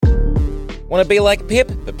Want to be like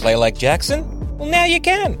Pip, but play like Jackson? Well, now you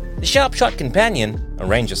can. The Sharpshot Companion, a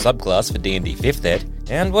ranger subclass for D&D 5th Ed,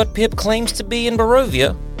 and what Pip claims to be in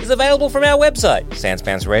Barovia, is available from our website,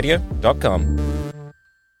 sanspantsradio.com.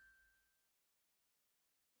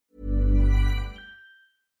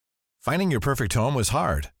 Finding your perfect home was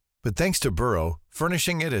hard, but thanks to Burrow,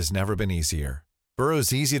 furnishing it has never been easier.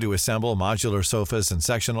 Burrow's easy-to-assemble modular sofas and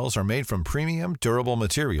sectionals are made from premium, durable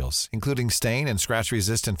materials, including stain and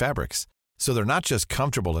scratch-resistant fabrics. So they're not just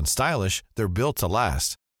comfortable and stylish, they're built to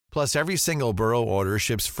last. Plus, every single Burrow order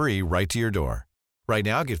ships free right to your door. Right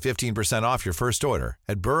now, get 15% off your first order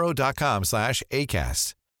at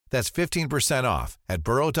burrow.com/ACAST. That's 15% off at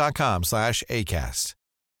burrow.com/ACAST.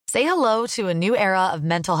 Say hello to a new era of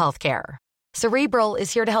mental health care. Cerebral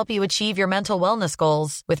is here to help you achieve your mental wellness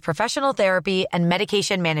goals with professional therapy and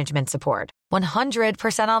medication management support.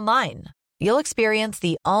 100% online. You'll experience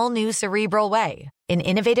the all-new Cerebral Way, an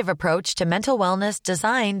innovative approach to mental wellness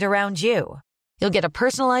designed around you. You'll get a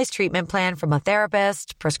personalized treatment plan from a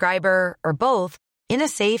therapist, prescriber, or both in a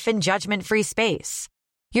safe and judgment-free space.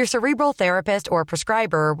 Your Cerebral therapist or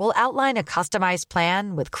prescriber will outline a customized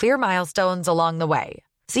plan with clear milestones along the way,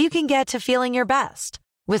 so you can get to feeling your best.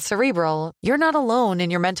 With Cerebral, you're not alone in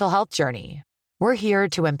your mental health journey. We're here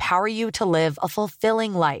to empower you to live a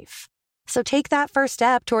fulfilling life. So take that first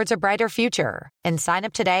step towards a brighter future and sign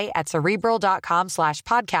up today at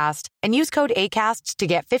Cerebral.com/podcast and use code ACAST to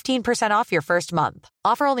get 15% off your first month.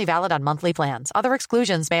 Offer only valid on monthly plans. Other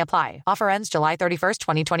exclusions may apply. Offer ends July 31st,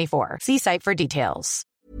 2024. See site for details.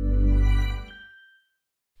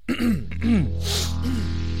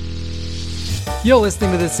 You're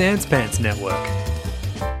listening to the Sanspants Network.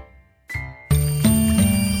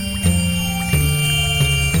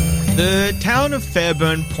 The town of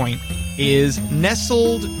Fairburn Point is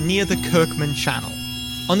nestled near the Kirkman Channel.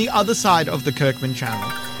 On the other side of the Kirkman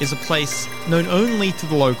Channel is a place known only to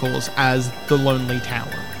the locals as the Lonely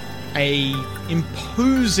Tower, a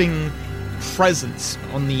imposing presence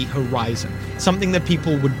on the horizon, something that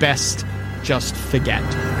people would best just forget.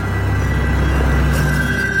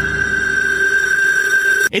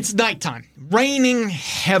 It's nighttime, raining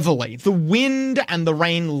heavily. The wind and the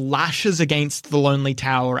rain lashes against the Lonely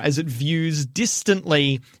Tower as it views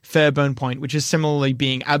distantly Fairburn Point, which is similarly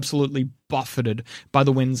being absolutely buffeted by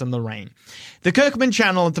the winds and the rain. The Kirkman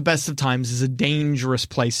Channel at the best of times is a dangerous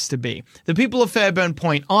place to be. The people of Fairburn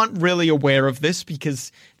Point aren't really aware of this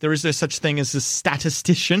because there is no such thing as a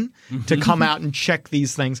statistician to come out and check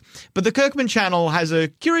these things. But the Kirkman Channel has a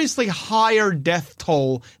curiously higher death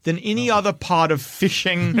toll than any other part of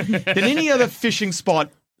fishing, than any other fishing spot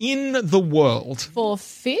in the world. For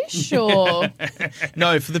fish or?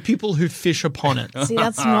 No, for the people who fish upon it. See,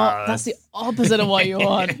 that's the opposite of what you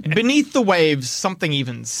want. Beneath the waves, something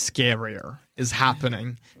even scarier is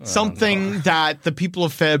happening. Something that the people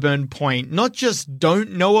of Fairburn Point not just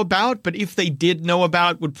don't know about, but if they did know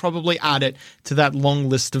about, would probably add it to that long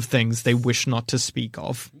list of things they wish not to speak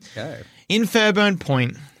of. Okay. In Fairburn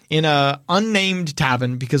Point, in a unnamed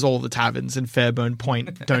tavern, because all the taverns in Fairburn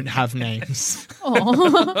Point don't have names.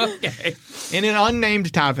 Okay. In an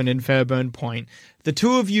unnamed tavern in Fairburn Point, the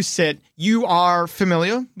two of you sit. You are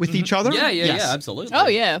familiar with each other? Yeah, absolutely. Oh,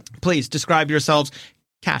 yeah. Please describe yourselves.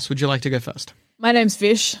 Cass, would you like to go first? My name's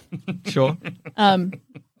Fish. Sure.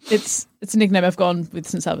 It's a nickname I've gone with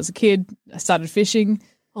since I was a kid. I started fishing.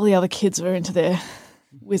 All the other kids were into their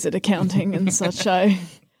wizard accounting and such. I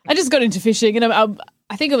just got into fishing, and I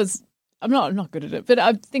think I'm not good at it, but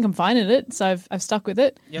I think I'm fine at it, so I've stuck with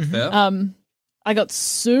it. Yeah, fair. I got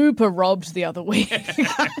super robbed the other week.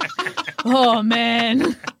 Oh,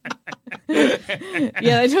 man.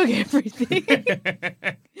 Yeah, they took everything.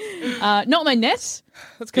 Not my net,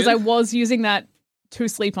 because I was using that to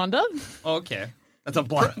sleep under. Okay. That's a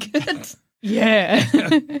blanket. Yeah.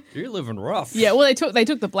 You're living rough. Yeah, well, they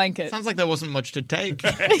took the blanket. Sounds like there wasn't much to take.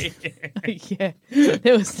 Yeah,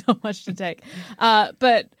 there was not much to take.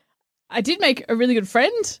 But I did make a really good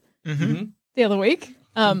friend the other week.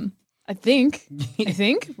 I think,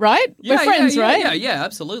 right? Yeah, We're friends, right? Yeah,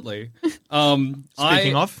 absolutely.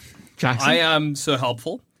 Speaking of, Jackson. I am so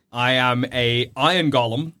helpful. I am a iron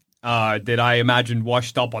golem that I imagine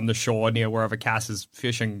washed up on the shore near wherever Cass's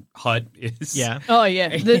fishing hut is. Yeah. Oh,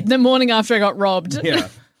 yeah. The morning after I got robbed. Yeah.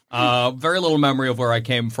 Very little memory of where I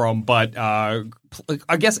came from, but I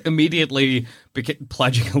guess immediately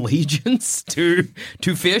pledging allegiance to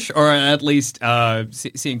fish, or at least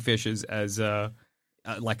seeing fish as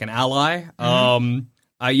like an ally.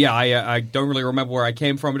 I don't really remember where I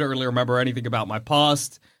came from. I don't really remember anything about my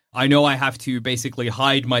past. I know I have to basically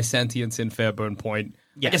hide my sentience in Fairburn Point.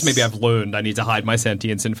 Yes. I guess maybe I've learned I need to hide my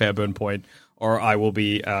sentience in Fairburn Point, or I will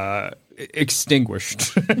be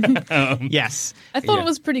extinguished. Yes. I thought it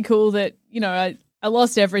was pretty cool that, I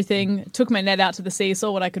lost everything, took my net out to the sea,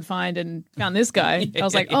 saw what I could find, and found this guy. I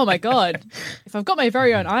was like, oh my God, if I've got my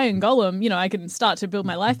very own iron golem, I can start to build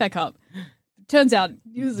my life back up. Turns out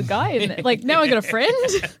he was a guy, and now I got a friend.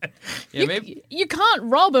 Yeah, maybe you can't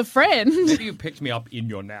rob a friend. maybe you picked me up in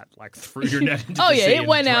your net, like through your net into Oh the yeah, sea it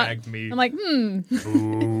went and out. dragged me. I'm like, Ooh.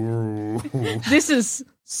 this is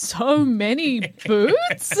so many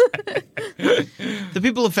boots. The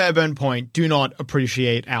people of Fairburn Point do not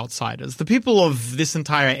appreciate outsiders. The people of this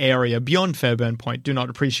entire area beyond Fairburn Point do not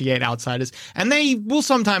appreciate outsiders, and they will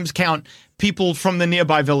sometimes count people from the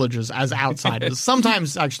nearby villages as outsiders.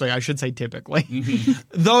 Sometimes, actually, I should say typically.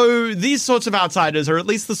 Though these sorts of outsiders are at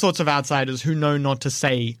least the sorts of outsiders who know not to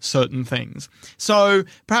say certain things. So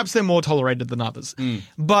perhaps they're more tolerated than others.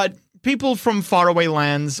 But people from faraway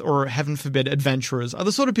lands, or heaven forbid, adventurers, are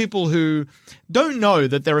the sort of people who don't know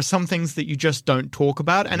that there are some things that you just don't talk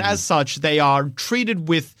about, and as such, they are treated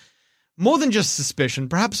with more than just suspicion,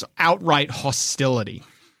 perhaps outright hostility.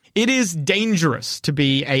 It is dangerous to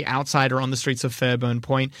be an outsider on the streets of Fairburn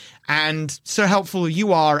Point, and so helpful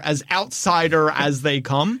you are as outsider as they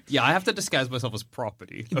come. Yeah, I have to disguise myself as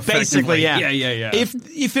property. Basically, yeah. Yeah.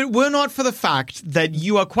 If it were not for the fact that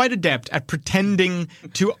you are quite adept at pretending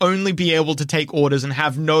to only be able to take orders and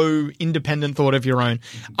have no independent thought of your own,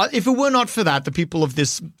 if it were not for that, the people of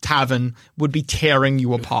this tavern would be tearing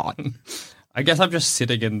you apart. I guess I'm just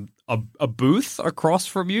sitting in a booth across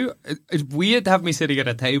from you. It's weird to have me sitting at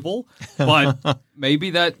a table, but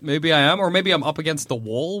maybe I am, or maybe I'm up against the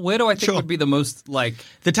wall. Where do I think would be the most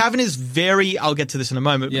The tavern is I'll get to this in a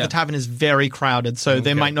moment, but the tavern is very crowded, so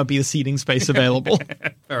there might not be a seating space available.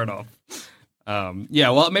 Fair enough. Yeah,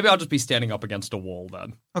 well, maybe I'll just be standing up against a wall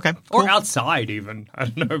then. Okay. Or cool. outside even. I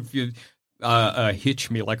don't know if you hitch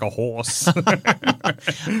me like a horse.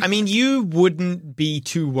 I mean, you wouldn't be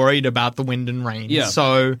too worried about the wind and rain. Yeah.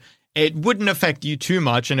 So it wouldn't affect you too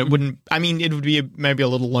much, and it wouldn't, it would be maybe a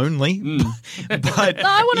little lonely. But No,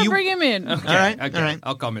 I want to bring him in. All right.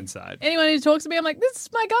 I'll come inside. Anyone who talks to me, I'm like, this is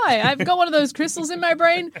my guy. I've got one of those crystals in my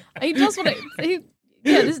brain. He does what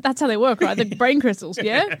that's how they work, right? The brain crystals,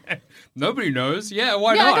 yeah? Nobody knows. Yeah,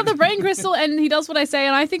 why Yeah, not? I got the brain crystal, and he does what I say,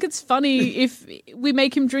 and I think it's funny if we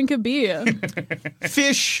make him drink a beer.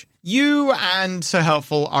 Fish, you and Sir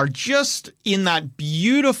Helpful are just in that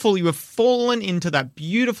beautiful, you have fallen into that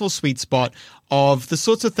beautiful sweet spot of the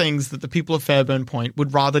sorts of things that the people of Fairburn Point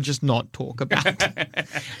would rather just not talk about.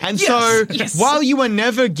 And so, while you are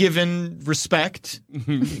never given respect,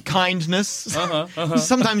 kindness,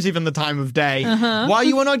 sometimes even the time of day, while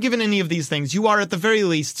you are not given any of these things, you are at the very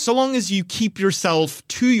least, so long as you keep yourself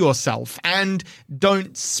to yourself and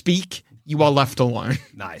don't speak, you are left alone.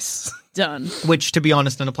 Nice. Done. Which, to be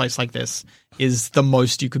honest, in a place like this, is the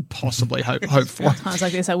most you could possibly hope for. Times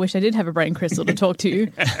like this, I wish I did have a brain crystal to talk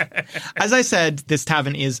to. As I said, this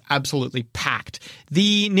tavern is absolutely packed.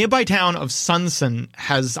 The nearby town of Sunson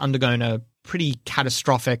has undergone a pretty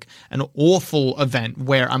catastrophic and awful event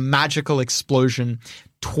where a magical explosion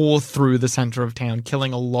tore through the center of town,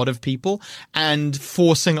 killing a lot of people and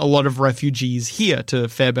forcing a lot of refugees here to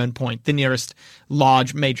Fairburn Point, the nearest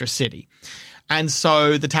large major city. And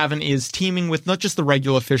so the tavern is teeming with not just the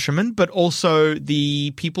regular fishermen, but also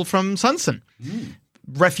the people from Sunson.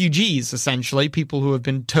 Refugees, essentially, people who have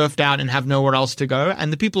been turfed out and have nowhere else to go.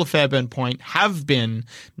 And the people of Fairburn Point have been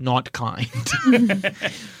not kind.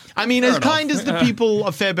 I mean, as kind as the people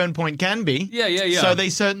of Fairburn Point can be. Yeah. So they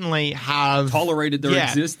certainly have Tolerated their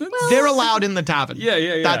existence? They're allowed in the tavern.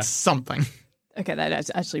 Yeah. That's something. Okay,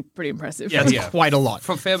 that's actually pretty impressive. That's quite a lot.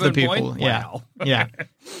 For Fairburn people. Point? Wow. Yeah.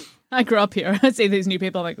 I grew up here. I see these new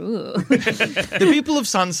people. I'm like, ugh. The people of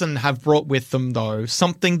Sunson have brought with them, though,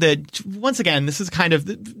 something that, once again, this is kind of...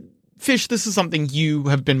 Fish, this is something you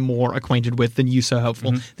have been more acquainted with than you, So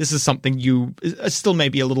Helpful. This is something you are still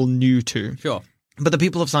maybe a little new to. Sure. But the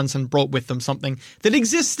people of Sunson brought with them something that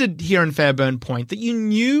existed here in Fairburn Point that you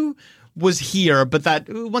knew was here, but that,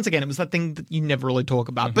 once again, it was that thing that you never really talk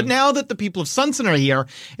about. But now that the people of Sunson are here,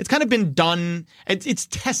 it's kind of been done, it's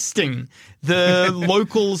testing the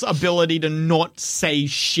locals' ability to not say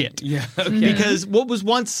shit. Yeah, okay. Because what was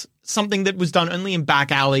once something that was done only in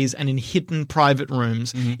back alleys and in hidden private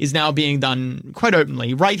rooms is now being done quite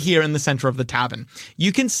openly, right here in the center of the tavern.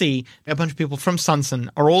 You can see a bunch of people from Sunson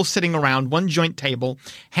are all sitting around one joint table,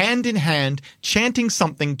 hand in hand, chanting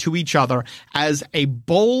something to each other as a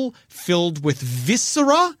bowl filled with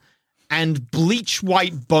viscera and bleach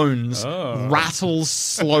white bones rattle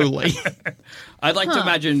slowly. I'd like to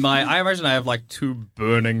imagine I have like two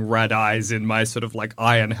burning red eyes in my sort of like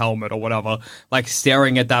iron helmet or whatever, like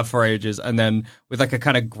staring at that for ages, and then with like a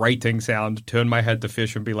kind of grating sound, turn my head to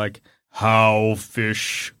Fish and be like, "How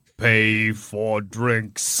fish pay for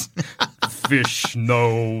drinks? Fish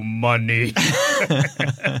no money."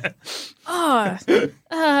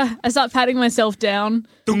 I start patting myself down.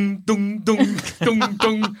 Dung dung dung dung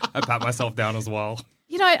dung. I pat myself down as well.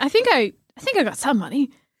 You know, I think I got some money.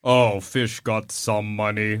 Oh, Fish got some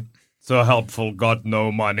money. So Helpful got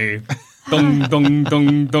no money. Dung dung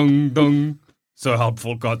dung dung dung. So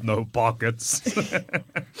Helpful got no pockets.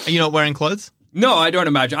 Are you not wearing clothes? No, I don't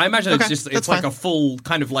imagine. I imagine Okay, it's that's like fine. a full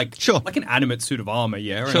kind of like like an animate suit of armor,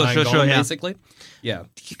 yeah. Sure, yeah. Basically, yeah.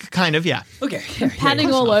 Kind of, yeah. Okay,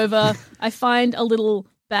 Patting all over, I find a little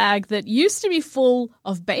bag that used to be full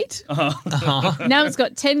of bait. Now it's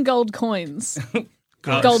got 10 gold coins,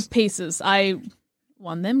 gold pieces. I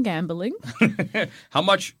won them gambling. How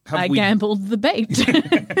much have I we? gambled the bait.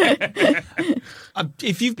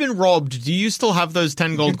 If you've been robbed, do you still have those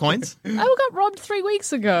 10 gold coins? I got robbed 3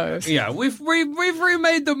 weeks ago. Yeah, we've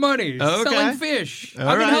remade the money selling fish.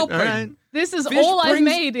 I've been helping. All right. This is Fish all I've brings-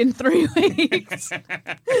 made in 3 weeks.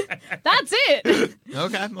 That's it.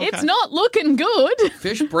 Okay. It's not looking good.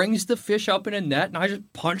 Fish brings the fish up in a net, and I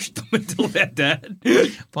just punch them until they're dead.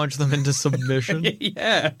 Punch them into submission.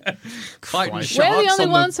 Yeah, fighting Christ. sharks. We're the only on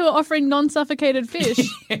the- ones who are offering non-suffocated fish.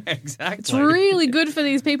 Yeah, exactly. It's really good for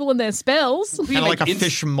these people and their spells. We Kind of make like a inst-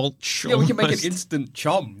 fish mulch. Yeah, we can make an almost. instant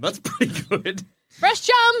chum. That's pretty good. Fresh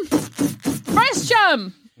chum! Fresh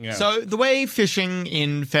chum! Yeah. So the way fishing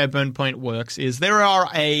in Fairburn Point works is there are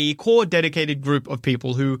a core dedicated group of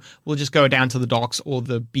people who will just go down to the docks or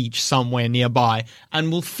the beach somewhere nearby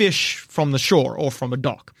and will fish from the shore or from a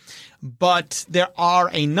dock. But there are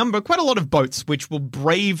quite a lot of boats which will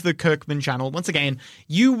brave the Kirkman Channel. Once again,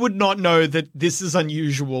 you would not know that this is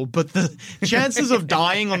unusual, but the chances of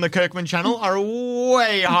dying on the Kirkman Channel are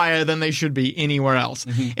way higher than they should be anywhere else.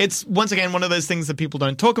 It's, once again, one of those things that people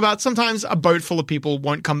don't talk about. Sometimes a boat full of people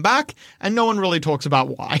won't come back, and no one really talks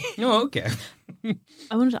about why. Oh, okay.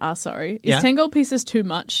 I wanted to ask, sorry. Is Yeah? 10 gold pieces too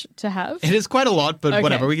much to have? It is quite a lot, but Okay.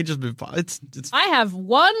 whatever. We can just move on. It's I have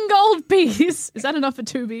 1 gold piece. Is that enough for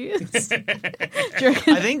 2 beers? Do you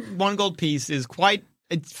reckon? I think 1 gold piece is quite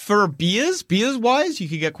for beers wise. You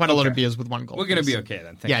could get quite a lot of beers with 1 gold. We're going to piece. be okay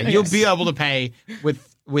then. Yeah, you'll be able to pay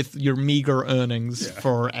with your meager earnings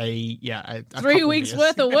for a 3 couple weeks beers.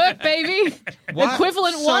 worth of work, baby. What?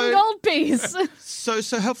 Equivalent So- 1 gold piece. So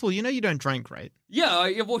helpful. You know you don't drink, right?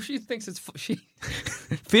 Yeah, well, she thinks it's...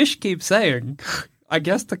 Fish keeps saying, I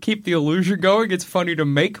guess to keep the illusion going, it's funny to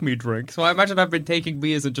make me drink. So I imagine I've been taking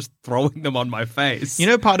beers and just throwing them on my face. You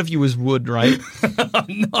know, part of you is wood, right?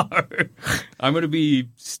 No. I'm going to be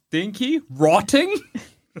stinky? Rotting?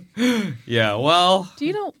 Yeah, well... Do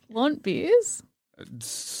you not want beers?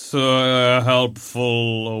 Sir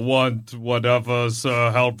Helpful, want whatever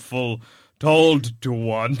Sir Helpful told to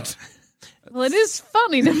want. Well, it is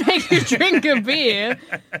funny to make you drink a beer.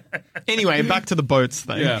 Anyway, back to the boats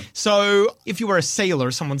thing. Yeah. So if you were a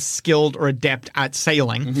sailor, someone skilled or adept at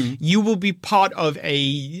sailing, you will be part of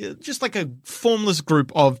just like a formless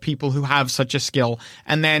group of people who have such a skill.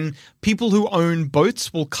 And then people who own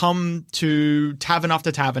boats will come to tavern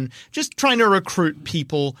after tavern, just trying to recruit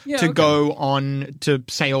people to go on to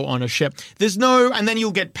sail on a ship. And then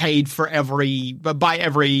you'll get paid by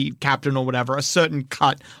every captain or whatever, a certain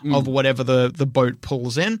cut of whatever the boat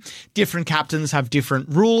pulls in. Different captains have different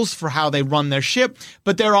rules for how they run their ship,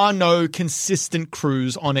 but there are no consistent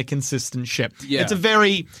crews on a consistent ship. Yeah. It's a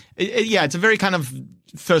very kind of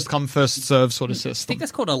first come, first serve sort of I system. think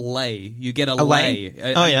that's called a lay. You get a lay?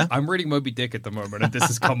 lay. Oh, yeah? I'm reading Moby Dick at the moment, and this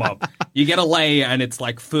has come up. You get a lay, and it's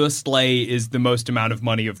like first lay is the most amount of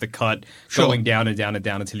money of the cut, Sure. going down and down and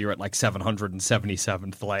down until you're at like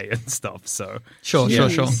 777th lay and stuff. So Sure.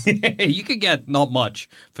 you could get not much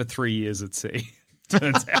for 3 years at sea.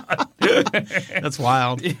 Turns out. That's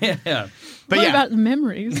wild. Yeah. But What yeah. about the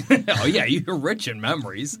memories? Oh yeah, you're rich in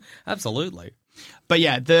memories. Absolutely. But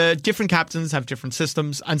yeah, the different captains have different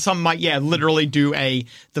systems, and some might, literally do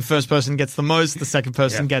the first person gets the most, the second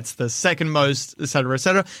person gets the second most, et cetera, et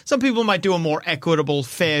cetera. Some people might do a more equitable,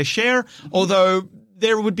 fair share, although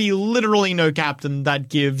there would be literally no captain that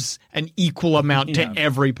gives an equal amount to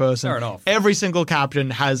every person. Fair enough. Every single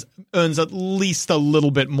captain earns at least a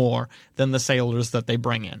little bit more than the sailors that they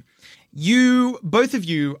bring in. Both of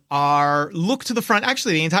you look to the front.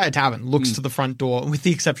 Actually, the entire tavern looks to the front door, with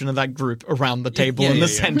the exception of that group around the table in the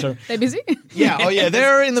center. They busy? Yeah,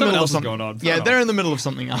 they're in the Something middle of else is something. going on. Fair Yeah, enough. they're in the middle of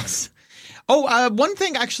something else. One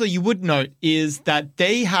thing actually you would note is that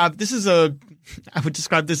they have, I would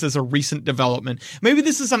describe this as a recent development. Maybe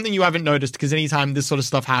this is something you haven't noticed because anytime this sort of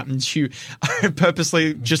stuff happens, you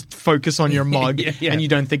purposely just focus on your mug and you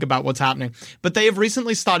don't think about what's happening. But they have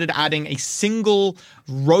recently started adding a single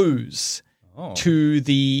rose to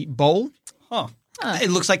the bowl. Huh.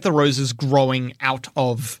 It looks like the rose is growing out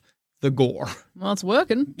of the gore. Well, it's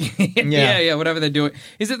working. Yeah, whatever they're doing.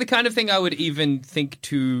 Is it the kind of thing I would even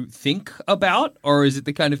think about, or is it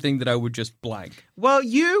the kind of thing that I would just blank? Well,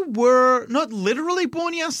 you were not literally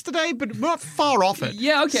born yesterday, but not far off it.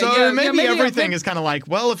 Yeah, okay. So yeah, maybe maybe everything is kind of like,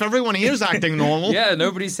 well, if everyone here is acting normal. Yeah,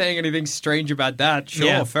 nobody's saying anything strange about that. Sure,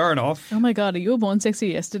 Yeah. fair enough. Oh my god, are you born sexy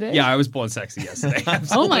yesterday? Yeah, I was born sexy yesterday.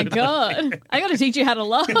 Oh my god. I gotta teach you how to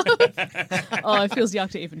laugh. Oh, it feels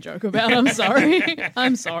yuck to even joke about. I'm sorry.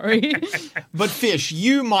 I'm sorry. But Fish,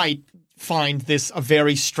 you might find this a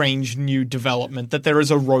very strange new development that there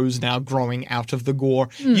is a rose now growing out of the gore.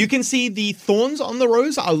 You can see the thorns on the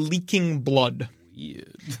rose are leaking blood.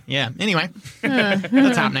 Weird. Yeah, anyway,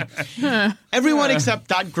 that's happening. Everyone except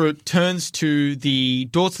that group turns to the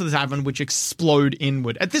doors to the tavern, which explode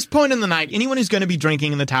inward. At this point in the night, anyone who's going to be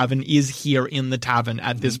drinking in the tavern is here in the tavern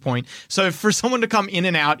at this point. So for someone to come in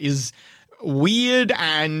and out is weird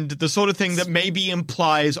and the sort of thing that maybe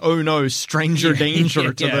implies, oh no, stranger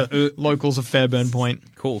danger to the locals of Fairburn Point.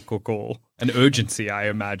 Cool. An urgency, I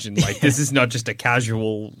imagine. Like, this is not just a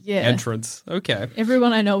casual entrance. Okay.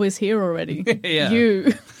 Everyone I know is here already. Yeah.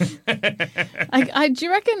 You. Do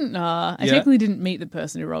you reckon? I technically didn't meet the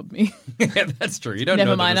person who robbed me. Yeah, that's true. You don't know.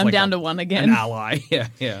 Never mind, I'm down to one again. An ally.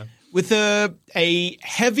 Yeah. With a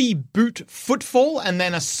heavy boot footfall and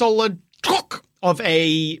then a solid chock of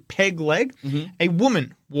a peg leg, a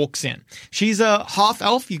woman walks in. She's a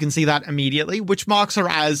half-elf, you can see that immediately, which marks her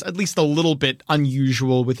as at least a little bit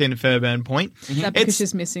unusual within Fairburn Point. Is that because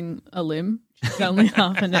she's missing a limb? She's only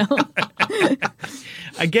half an elf.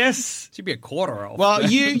 I guess... She'd be a quarter elf. Well,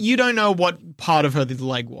 you don't know what part of her the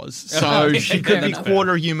leg was, so she could be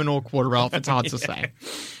quarter human or quarter elf, it's hard to say.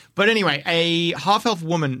 But anyway, a half-elf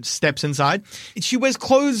woman steps inside. She wears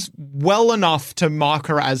clothes well enough to mark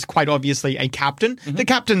her as quite obviously a captain. The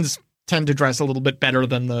captains tend to dress a little bit better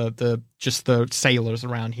than the sailors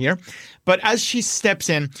around here. But as she steps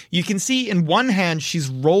in, you can see in one hand she's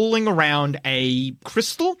rolling around a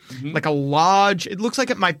crystal, like a large, it looks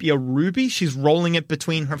like it might be a ruby. She's rolling it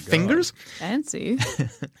between her fingers. Fancy.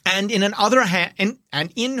 And in another hand,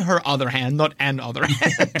 and in her other hand, not an other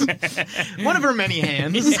hand, one of her many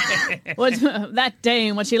hands. That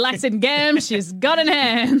dame, what she lacks in gam, she's got in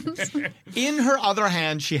hands. In her other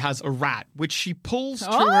hand, she has a rat, which she pulls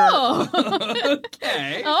to her.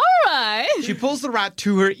 Okay. All right. She pulls the rat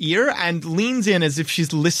to her ear and leans in as if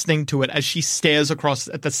she's listening to it as she stares across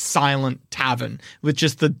at the silent tavern with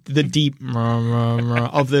just the deep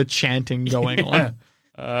of the chanting going on.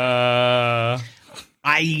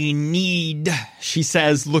 I need, she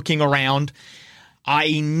says, looking around,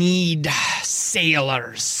 I need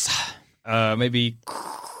sailors. Maybe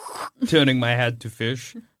turning my head to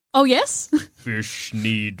Fish. Oh, yes? Fish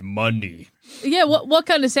need money. Yeah, what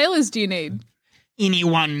kind of sailors do you need?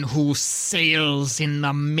 Anyone who sails in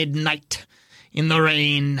the midnight, in the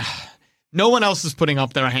rain. No one else is putting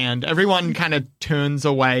up their hand. Everyone kind of turns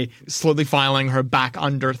away, slowly filing her back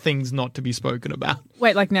under things not to be spoken about.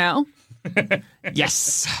 Wait, like now?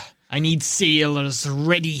 Yes, I need sailors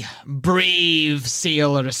ready, brave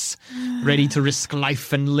sailors, ready to risk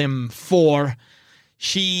life and limb for...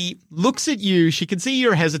 She looks at you. She can see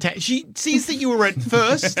you're hesitating. She sees that you were at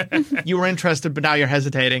first, you were interested, but now you're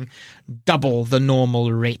hesitating. Double the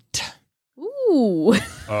normal rate. Ooh.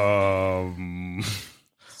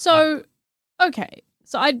 So, okay.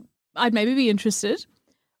 So I'd maybe be interested.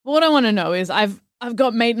 But what I want to know is I've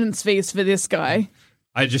got maintenance fees for this guy.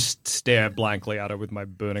 I just stare blankly at her with my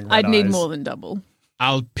burning red eyes. I'd need more than double.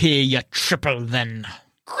 I'll pay you triple then.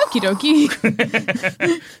 Okie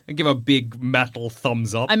dokie. I give a big metal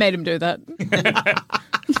thumbs up. I made him do that.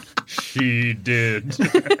 She did.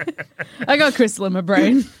 I got crystal in my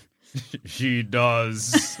brain. She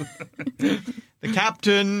does. The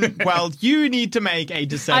captain, well, you need to make a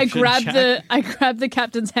deception check. I grab the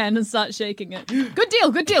captain's hand and start shaking it. Good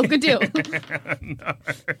deal.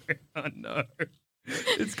 No.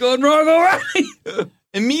 It's gone wrong already.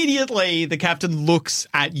 Immediately, the captain looks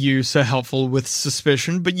at you, Sir Helpful, with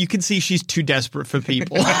suspicion, but you can see she's too desperate for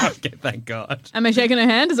people. Okay, thank God. Am I shaking her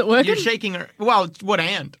hand? Is it working? You're shaking her. Well, what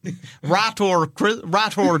hand? Rat or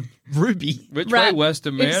ruby? Which way,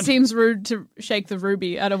 Western man? It seems rude to shake the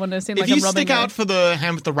ruby. I don't want to seem like I'm I'm rubbing rubbing If you stick out for the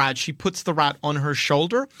hand with the rat, she puts the rat on her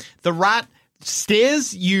shoulder. The rat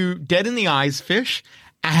stares you dead in the eyes, Fish,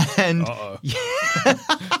 And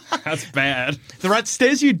That's bad. the rat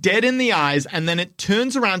stares you dead in the eyes, and then it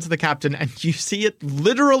turns around to the captain, and you see it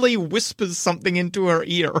literally whispers something into her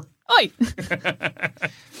ear. Oi!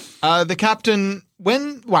 The captain,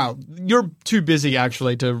 you're too busy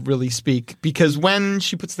actually to really speak, because when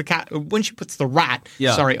she puts the rat,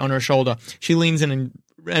 on her shoulder, she leans in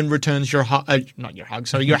and returns your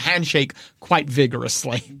your handshake quite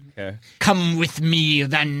vigorously. Okay. Come with me,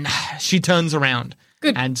 then. She turns around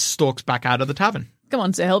and stalks back out of the tavern. Come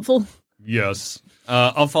on, so helpful. Yes.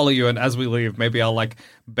 I'll follow you, and as we leave, maybe I'll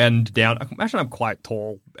bend down. Imagine I'm quite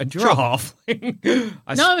tall, and you're a halfling.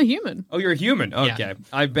 No, I'm a human. Oh, you're a human. Okay. Yeah.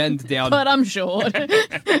 I bend down. But I'm short.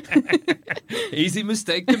 Easy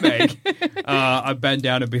mistake to make. I bend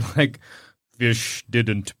down and be like, fish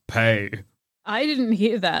didn't pay. I didn't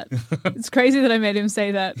hear that. It's crazy that I made him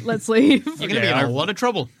say that. Let's leave. You're going to be in a lot of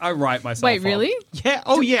trouble. I write myself Wait, off. really? Yeah.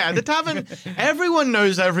 Oh, yeah. The tavern, everyone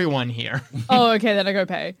knows everyone here. Oh, okay, then I go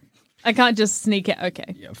pay. I can't just sneak out.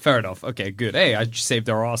 Okay. Yeah, fair enough. Okay, good. Hey, I saved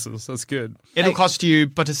our asses. That's good. It'll cost you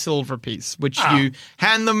but a silver piece, which you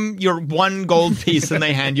hand them your 1 gold piece and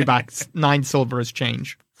they hand you back 9 silver as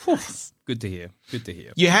change. Good to hear. Good to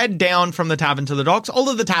hear. You head down from the tavern to the docks. All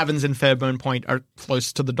of the taverns in Fairburn Point are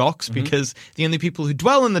close to the docks because the only people who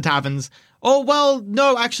dwell in the taverns... Oh, well,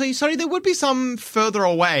 no, actually, sorry, there would be some further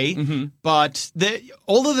away, but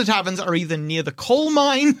all of the taverns are either near the coal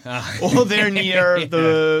mine or they're near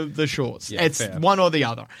the shores. Yeah, it's fair. one or the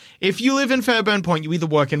other. If you live in Fairburn Point, you either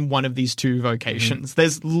work in one of these 2 vocations.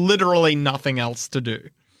 There's literally nothing else to do.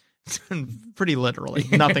 Pretty literally,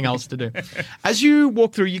 nothing else to do. As you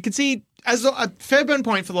walk through, you can see as Fairburn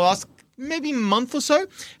Point for the last maybe month or so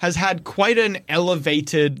has had quite an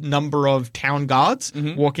elevated number of town guards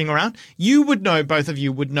walking around. You would know, both of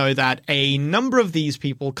you would know, that a number of these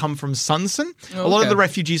people come from Sunson. A lot of the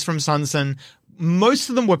refugees from Sunson, most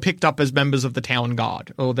of them were picked up as members of the town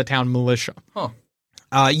guard or the town militia. Huh.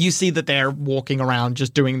 You see that they're walking around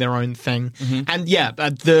just doing their own thing. And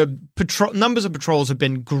the numbers of patrols have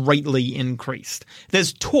been greatly increased.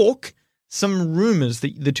 There's talk, some rumors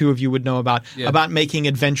that the 2 of you would know about making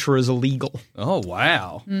adventurers illegal Oh,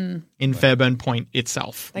 wow. in Fairburn Point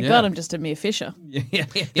itself. Thank God I'm just a mere fisher.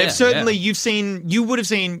 They've certainly, you would have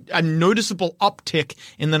seen a noticeable uptick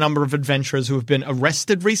in the number of adventurers who have been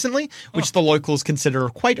arrested recently, which the locals consider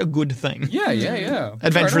quite a good thing. Yeah.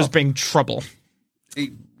 Adventurers bring trouble.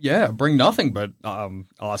 Yeah, bring nothing but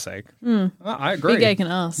arse ache. I agree. Big ache and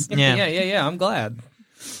ass. Yeah. I'm glad.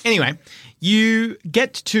 Anyway, you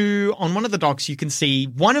get to, on one of the docks, you can see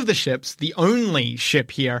one of the ships, the only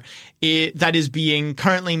ship here, that is being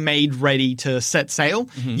currently made ready to set sail.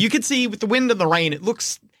 You can see with the wind and the rain,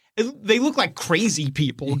 they look like crazy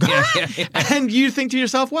people. And you think to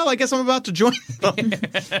yourself, well, I guess I'm about to join them.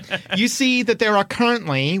 You see that there are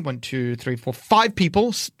currently 5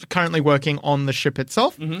 people currently working on the ship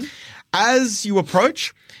itself. As you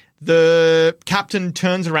approach, the captain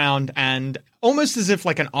turns around and almost as if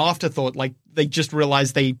like an afterthought, like they just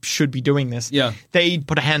realized they should be doing this. Yeah. They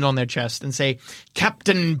put a hand on their chest and say,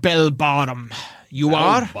 Captain Bellbottom, you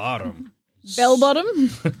are? Bottom. Bell bottom?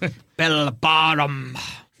 Bellbottom.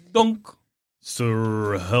 Dunk.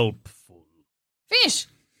 Sir, helpful. Fish!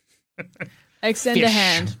 I extend a Fish.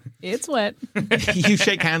 hand. It's wet. You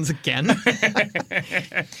shake hands again.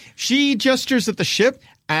 She gestures at the ship,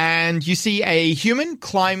 and you see a human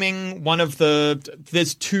climbing one of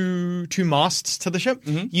there's two masts to the ship.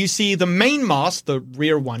 You see the main mast, the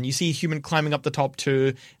rear one. You see a human climbing up the top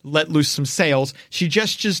to let loose some sails. She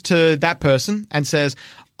gestures to that person and says,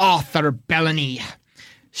 Arthur Bellany.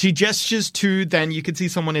 She gestures to, then you can see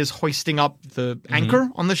someone is hoisting up the anchor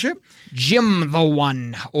on the ship. Jim the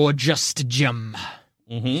One, or just Jim.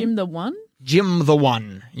 Jim the One? Jim the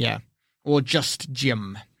One, yeah. Or just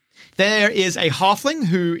Jim. There is a halfling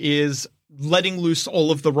who is letting loose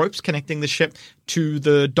all of the ropes connecting the ship to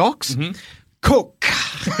the docks. Cook.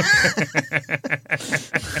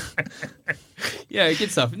 Yeah,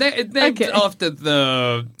 good stuff. Named after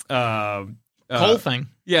the Coal thing.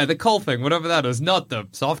 Yeah, the coal thing, whatever that is. Not the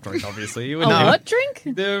soft drink, obviously. You would A know. what drink?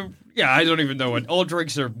 I don't even know what. All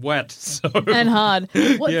drinks are wet, so. And hard.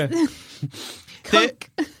 What? Yeah.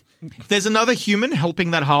 There's another human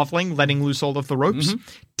helping that halfling, letting loose all of the ropes.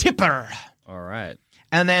 Tipper. All right.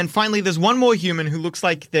 And then finally, there's one more human who looks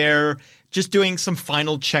like they're just doing some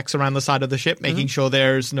final checks around the side of the ship, making sure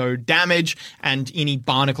there's no damage and any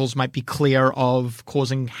barnacles might be clear of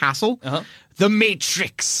causing hassle. The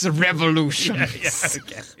Matrix Revolution.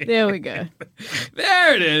 Okay. There we go.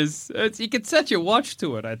 There it is. You can set your watch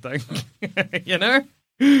to it, I think. You know?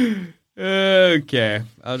 Okay.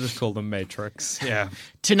 I'll just call them Matrix. Yeah.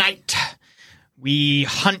 Tonight, We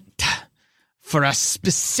hunt for a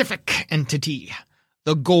specific entity,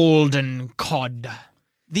 the golden cod.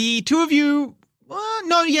 The two of you...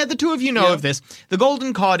 the two of you know of this. The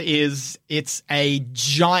golden cod it's a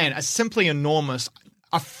giant, simply enormous,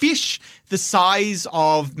 a fish the size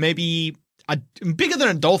of maybe... bigger than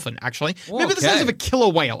a dolphin, actually. Maybe the size of a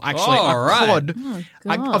killer whale, actually. Cod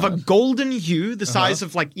of a golden hue, the size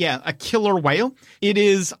of, a killer whale. It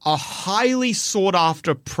is a highly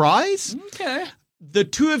sought-after prize. Okay. The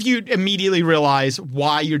two of you immediately realize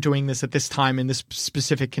why you're doing this at this time in this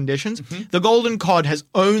specific conditions. Mm-hmm. The golden cod has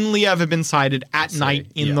only ever been sighted at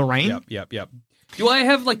night in the rain. Yep. Do I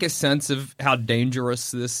have a sense of how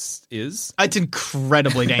dangerous this is? It's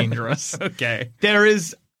incredibly dangerous. Okay. There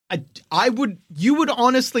is... you would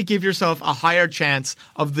honestly give yourself a higher chance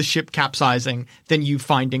of the ship capsizing than you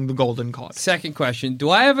finding the golden cod. Second question,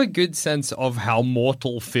 do I have a good sense of how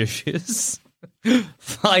mortal fish is? With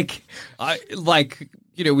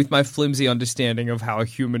my flimsy understanding of how a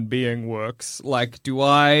human being works, do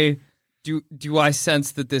I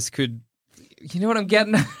sense that this could, you know what I'm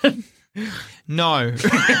getting at? No,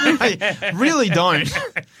 I really don't.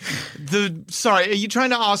 Sorry, are you trying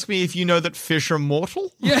to ask me if you know that fish are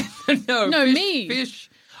mortal? Yeah, No, me. Fish.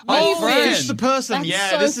 Fish the person.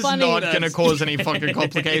 That's so this funny. is not going to cause any fucking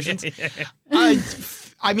complications.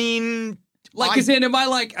 I mean... am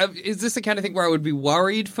I is this the kind of thing where I would be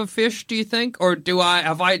worried for fish, do you think? Or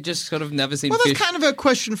have I just sort of never seen fish? Well, that's kind of a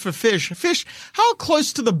question for fish. Fish, how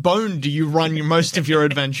close to the bone do you run most of your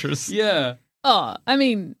adventures? Yeah. Oh, I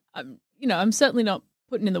mean, I'm certainly not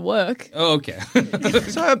putting in the work. Oh, okay.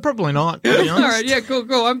 So probably not, to be honest. All right, yeah, cool.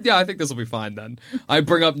 I think this will be fine then. I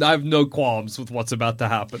have no qualms with what's about to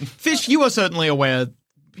happen. Fish, you are certainly aware,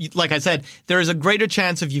 like I said, there is a greater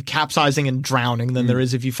chance of you capsizing and drowning than there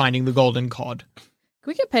is of you finding the golden cod. Can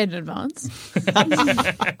we get paid in advance?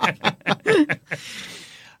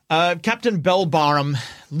 Captain Belbarum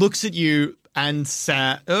looks at you and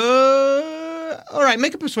says, all right,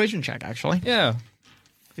 make a persuasion check, actually. Yeah.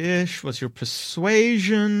 Fish, what's your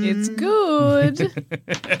persuasion? It's good.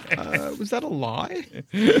 Was that a lie?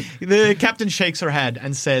 The captain shakes her head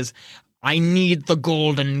and says, I need the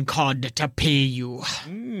golden cod to pay you.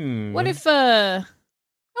 What if, all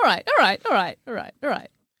right.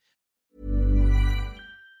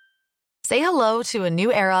 Say hello to a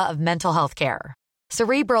new era of mental health care.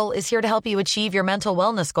 Cerebral is here to help you achieve your mental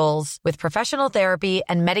wellness goals with professional therapy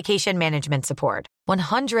and medication management support.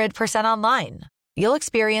 100% online. You'll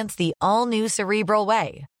experience the all-new Cerebral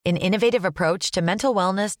Way, an innovative approach to mental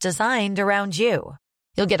wellness designed around you.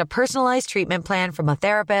 You'll get a personalized treatment plan from a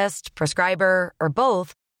therapist, prescriber, or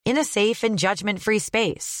both in a safe and judgment-free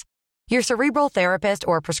space. Your Cerebral therapist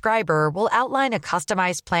or prescriber will outline a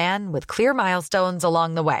customized plan with clear milestones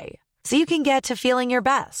along the way, so you can get to feeling your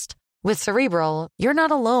best. With Cerebral, you're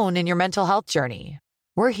not alone in your mental health journey.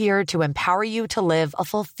 We're here to empower you to live a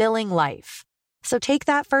fulfilling life. So take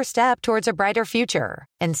that first step towards a brighter future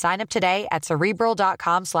and sign up today at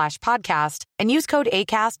Cerebral.com/podcast and use code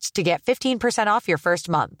ACAST to get 15% off your first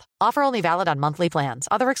month. Offer only valid on monthly plans.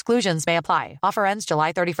 Other exclusions may apply. Offer ends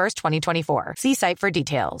July 31st, 2024. See site for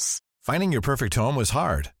details. Finding your perfect home was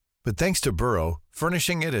hard, but thanks to Burrow,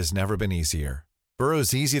 furnishing it has never been easier.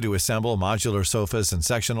 Burrow's easy-to-assemble modular sofas and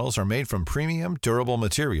sectionals are made from premium, durable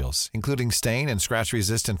materials, including stain and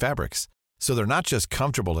scratch-resistant fabrics. So they're not just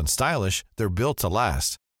comfortable and stylish, they're built to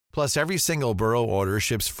last. Plus, every single Burrow order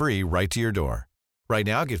ships free right to your door. Right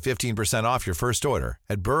now, get 15% off your first order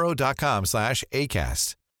at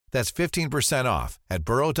burrow.com/ACAST. That's 15% off at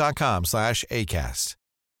burrow.com/ACAST.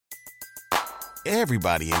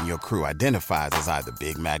 Everybody in your crew identifies as either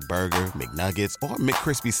Big Mac Burger, McNuggets, or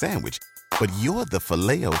McCrispy Sandwich. But you're the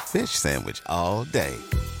Filet-O-Fish Sandwich all day.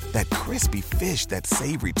 That crispy fish, that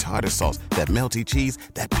savory tartar sauce, that melty cheese,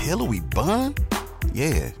 that pillowy bun.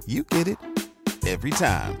 Yeah, you get it. Every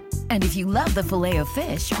time. And if you love the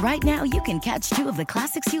Filet-O-Fish, right now you can catch two of the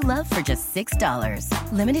classics you love for just $6.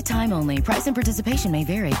 Limited time only. Price and participation may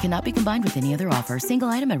vary. Cannot be combined with any other offer. Single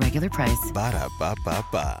item at regular price.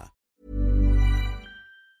 Ba-da-ba-ba-ba.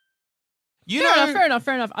 Fair enough.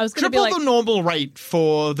 I was going to be triple the normal rate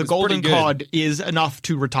for the golden pretty good. cod is enough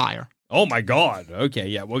to retire. Oh my god. Okay,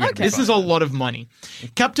 yeah, we're going to This is a lot of money.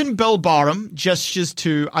 Captain Belbarum gestures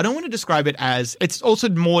to, I don't want to describe it as, it's also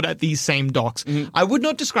moored at these same docks. I would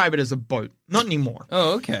not describe it as a boat. Not anymore.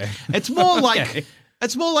 Oh, okay. It's more like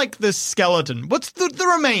it's more like the skeleton. What's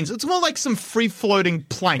the remains? It's more like some free-floating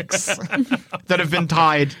planks that have been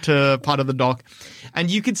tied to part of the dock. And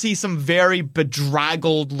you can see some very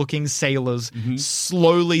bedraggled-looking sailors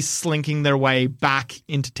slowly slinking their way back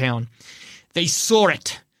into town. They saw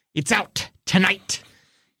it. It's out tonight.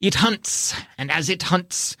 It hunts, and as it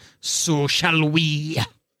hunts, so shall we.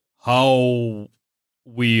 How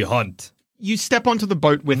we hunt. You step onto the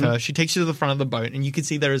boat with her. She takes you to the front of the boat, and you can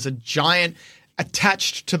see there is a giant,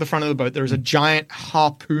 attached to the front of the boat, there is a giant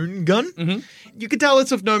harpoon gun. You can tell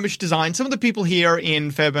it's of gnomish design. Some of the people here in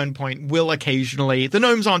Fairburn Point will occasionally, the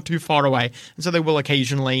gnomes aren't too far away, and so they will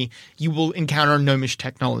occasionally, you will encounter gnomish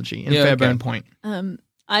technology in Fairburn Point.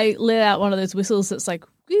 I let out one of those whistles that's like,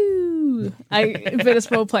 woo. But it's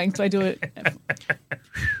role playing, so I do it.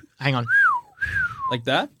 Hang on. Like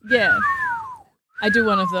that? Yeah. I do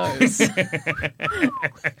one of those.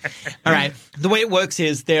 All right. The way it works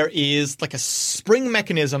is there is like a spring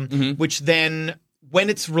mechanism, which then,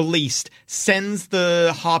 when it's released, sends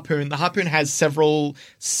the harpoon. The harpoon has several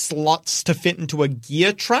slots to fit into a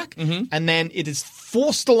gear track, and then it is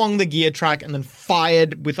forced along the gear track and then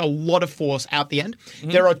fired with a lot of force out the end.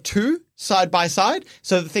 There are two side by side,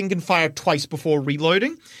 so the thing can fire twice before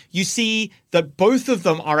reloading. You see that both of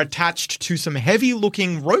them are attached to some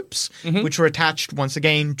heavy-looking ropes, which are attached, once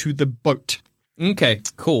again, to the boat. Okay,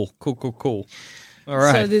 cool. All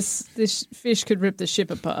right. So this fish could rip the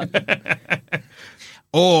ship apart.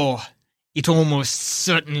 Oh, it almost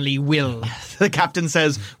certainly will, the captain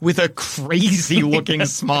says with a crazy-looking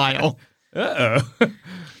smile. Uh-oh.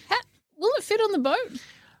 Will it fit on the boat?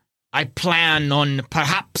 I plan on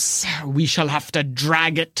perhaps we shall have to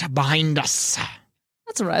drag it behind us.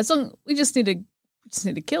 That's all right. As long we just need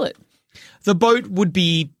to kill it. The boat would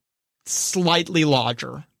be slightly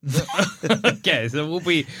larger. Okay, so we'll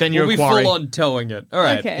be Then full on towing it. All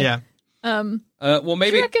right. Okay. Yeah. Well,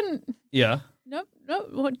 maybe. Do you reckon? Yeah. Nope.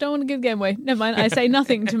 Don't want to give the game away. Never mind. I say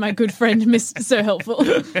nothing to my good friend, Mr. So Helpful.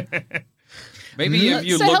 Maybe if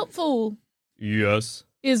you So look. Helpful Yes.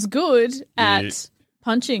 is good at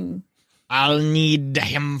punching. I'll need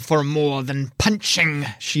him for more than punching,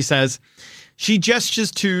 she says. She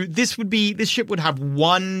gestures to, this ship would have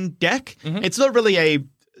one deck. It's not really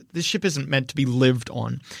this ship isn't meant to be lived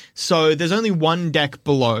on. So there's only one deck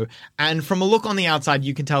below. And from a look on the outside,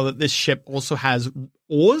 you can tell that this ship also has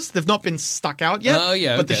oars. They've not been stuck out yet. Oh,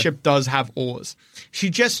 yeah, but the okay. ship does have oars. She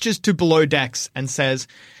gestures to below decks and says,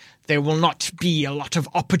 there will not be a lot of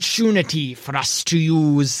opportunity for us to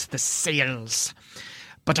use the sails.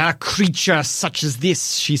 But a creature such as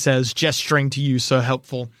this, she says, gesturing to you, so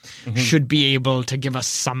helpful, should be able to give us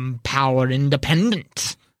some power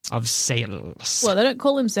independent of sails. Well, they don't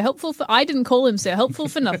call him So Helpful for... I didn't call him So Helpful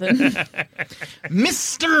for nothing.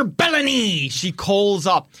 Mr. Bellany, she calls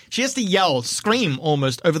up. She has to yell, scream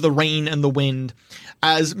almost over the rain and the wind.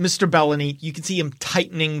 As Mr. Bellany, you can see him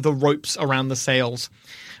tightening the ropes around the sails.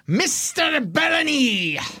 Mr.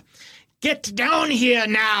 Bellany, get down here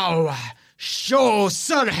now. Show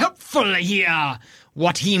Sir Helpful here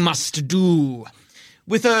what he must do.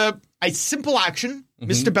 With a simple action,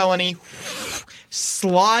 Mr. Bellany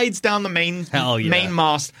slides down the main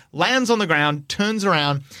mast, lands on the ground, turns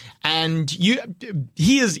around, and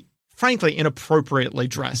he is frankly inappropriately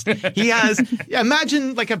dressed. He has,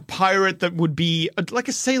 imagine like a pirate that would be like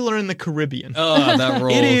a sailor in the Caribbean. Oh, that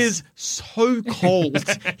rolls. It is so cold.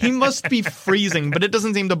 He must be freezing, but it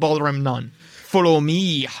doesn't seem to bother him none. Follow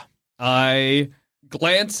me. I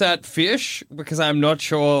glance at Fish because I'm not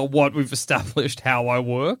sure what we've established how I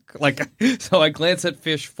work. So I glance at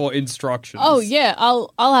Fish for instructions. Oh, yeah. I'll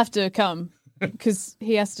have to come because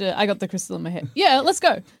he has to... I got the crystal in my head. Yeah, let's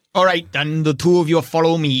go. All right, then the two of you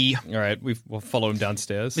follow me. All right, we'll follow him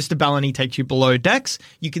downstairs. Mr. Bellany takes you below decks.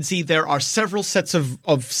 You can see there are several sets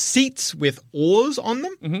of seats with oars on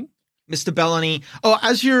them. Mr. Bellany,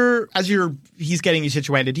 he's getting you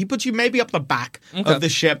situated. He puts you maybe up the back of the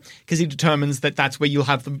ship because he determines that that's where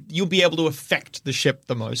you'll be able to affect the ship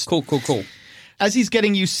the most. Cool. As he's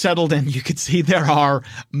getting you settled in, you can see there are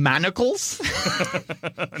manacles.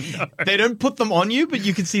 They don't put them on you, but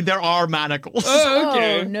you can see there are manacles. Oh,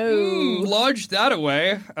 okay. Oh, no. Lodge that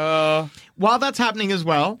away. While that's happening as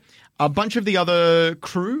well, a bunch of the other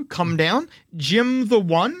crew come down. Jim the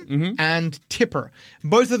One and Tipper.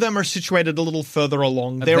 Both of them are situated a little further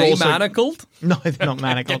along. Are they also manacled? No, they're not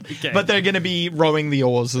manacled. Okay. But they're going to be rowing the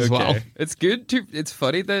oars as well. It's good it's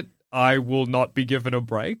funny that I will not be given a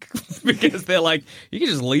break because they're like, you can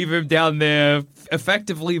just leave him down there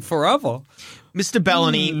effectively forever. Mr.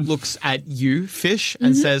 Bellany looks at you, Fish,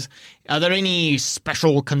 and says, are there any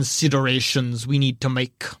special considerations we need to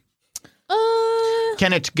make?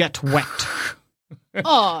 Can it get wet?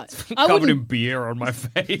 Oh, I Covered wouldn't... in beer on my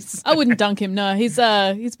face. I wouldn't dunk him, no. He's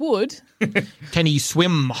wood. Can he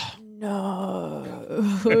swim? No.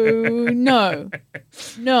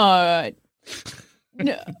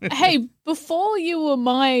 Hey, before you were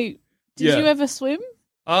did you ever swim?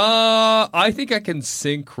 I think I can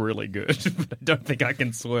sink really good, but I don't think I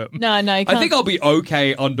can swim. No, you can't. I think I'll be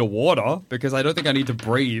okay underwater because I don't think I need to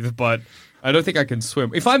breathe, but I don't think I can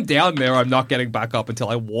swim. If I'm down there, I'm not getting back up until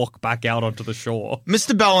I walk back out onto the shore.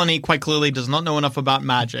 Mr. Bellany quite clearly does not know enough about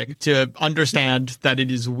magic to understand that it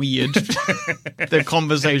is weird, the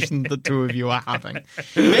conversation the two of you are having.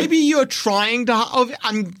 Maybe you're trying to...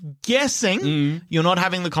 I'm guessing you're not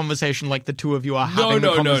having the conversation like the two of you are having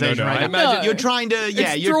the conversation right I now. imagine You're trying to...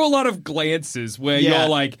 it's through a lot of glances where you're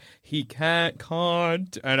like, he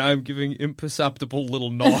can't, and I'm giving imperceptible little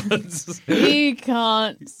nods. He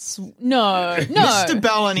can't. No. Mr.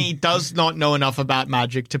 Bellany does not know enough about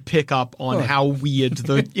magic to pick up on how weird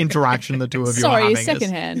the interaction the two of you are having is.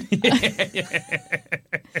 Secondhand.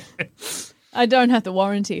 I don't have the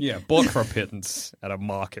warranty. Yeah, bought for a pittance at a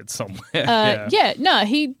market somewhere.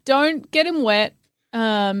 Don't get him wet.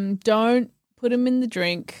 Don't put him in the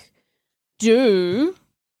drink. Do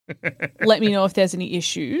let me know if there's any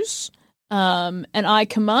issues. And I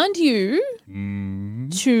command you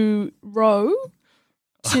to row.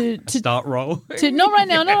 To start rowing. Not right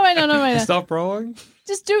now. Stop rowing.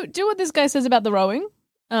 Just do what this guy says about the rowing.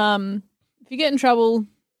 If you get in trouble,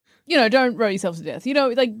 don't row yourself to death.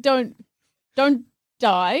 Don't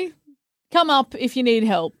die. Come up if you need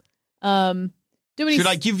help. Should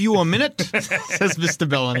I give you a minute? Says Mr.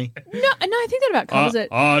 Bellany. No, I think that about covers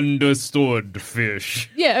it. Understood,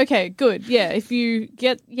 fish. Yeah, okay, good. Yeah, if you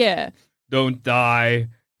get, Don't die,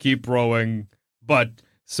 keep rowing, but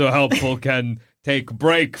so helpful can take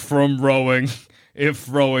break from rowing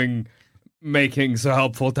if rowing making so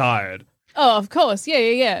helpful tired. Oh, of course.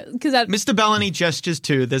 Yeah. Mr. Bellany gestures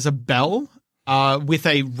too. There's a bell with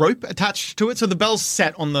a rope attached to it. So the bell's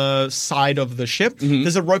set on the side of the ship.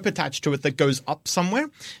 There's a rope attached to it that goes up somewhere.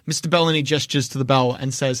 Mr. Bellany gestures to the bell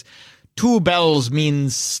and says, 2 bells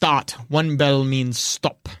means start, 1 bell means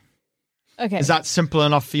stop. Okay. Is that simple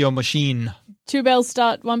enough for your machine? 2 bells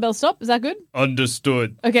start, 1 bell stop. Is that good?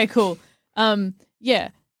 Understood. Okay, cool. Take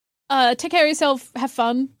care of yourself. Have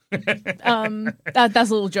fun. That's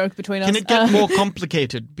a little joke between us. Can it get more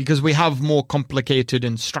complicated? Because we have more complicated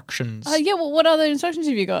instructions. Well, what other instructions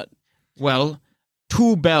have you got? Well,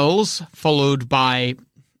 2 bells followed by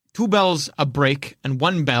 2 bells a break and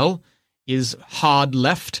 1 bell is hard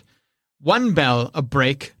left. 1 bell a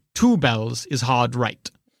break, 2 bells is hard right.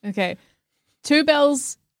 Okay. 2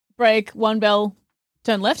 bells break, 1 bell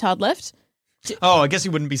turn left, hard left. I guess he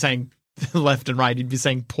wouldn't be saying left and right. He'd be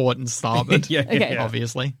saying port and starboard. Okay.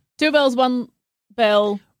 Obviously. 2 bells, 1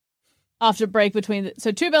 bell after break between...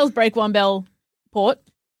 So 2 bells break, 1 bell port.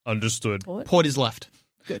 Understood. Port is left.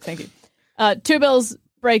 Good, thank you. 2 bells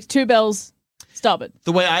break, 2 bells starboard.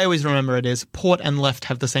 The way I always remember it is port and left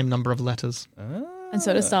have the same number of letters. And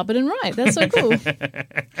so does starboard and right. That's so cool.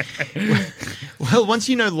 Well, once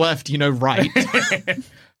you know left, you know right.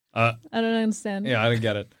 I don't understand. Yeah, I don't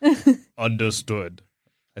get it. Understood.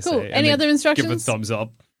 I Cool. say, Any other instructions? Give a thumbs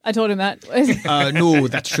up. I told him that. No,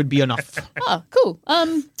 that should be enough. Oh, cool.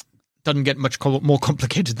 Doesn't get much more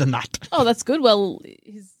complicated than that. Oh, that's good. Well,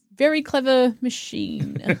 he's very clever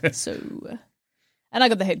machine. So, and I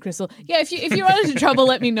got the head crystal. Yeah, if you run into trouble,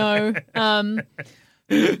 let me know. As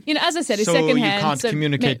I said, it's secondhand. You can't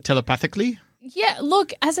communicate telepathically? Yeah,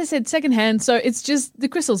 look, as I said, secondhand. So it's just the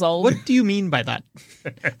crystal's old. What do you mean by that?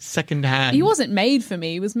 Secondhand. He wasn't made for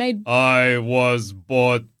me. He was made. I was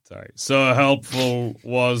bought. So helpful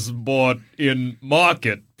was bought in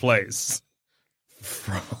marketplace.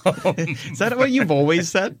 Is that what you've always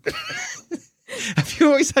said? Have you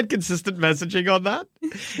always had consistent messaging on that?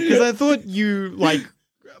 Because I thought you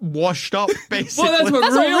washed up basically. Well, that's what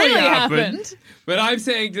really happened. happened. But I'm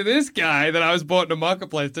saying to this guy that I was bought in a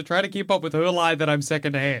marketplace to try to keep up with her lie that I'm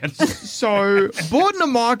secondhand. So, bought in a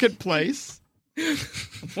marketplace.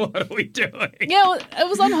 What are we doing? Yeah, well, it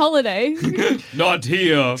was on holiday. Not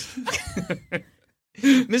here.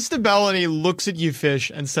 Mr. Bellany looks at you, Fish,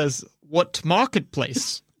 and says, "What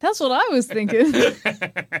marketplace?" That's what I was thinking.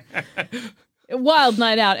 A wild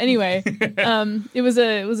night out. Anyway, it was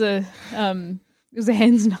a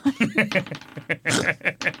hen's night.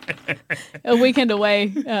 A weekend away.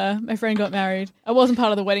 My friend got married. I wasn't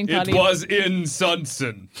part of the wedding party. It was in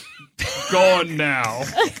Sunson. Gone now.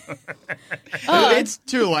 It's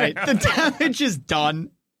too late. The damage is done.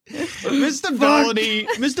 Mr.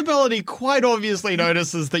 Bellany quite obviously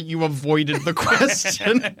notices that you avoided the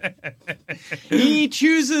question. He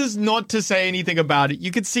chooses not to say anything about it. You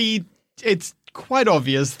can see it's quite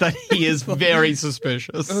obvious that he is very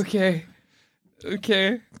suspicious. Okay.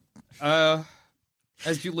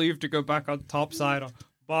 As you leave to go back on topside,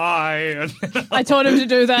 bye. I told him to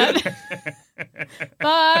do that.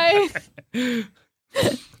 Bye.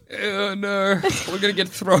 Oh no, we're gonna get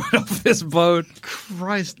thrown off this boat.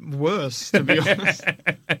 Christ, worse, to be honest.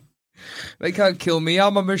 They can't kill me,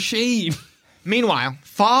 I'm a machine. Meanwhile,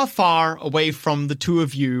 far, far away from the two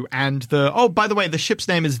of you and the... Oh, by the way, the ship's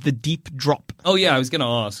name is the Deep Drop. Oh yeah, I was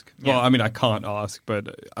gonna ask. Yeah. Well, I mean, I can't ask,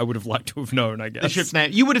 but I would have liked to have known, I guess. The ship's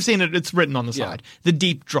name... You would have seen it. It's written on the side. The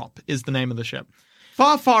Deep Drop is the name of the ship.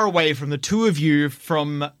 Far, far away from the two of you,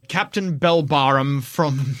 from Captain Belbarum,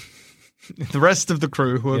 from... the rest of the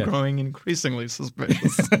crew, who are growing increasingly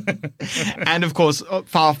suspicious. And, of course,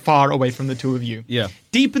 far, far away from the two of you. Yeah.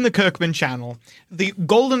 Deep in the Kirkman Channel, the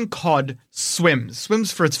Golden Cod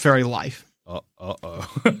swims for its very life. Uh-oh.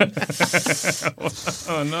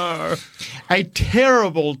 Oh, no. A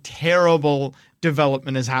terrible, terrible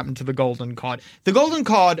development has happened to the Golden Cod. The Golden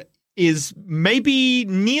Cod is maybe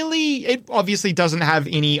nearly... It obviously doesn't have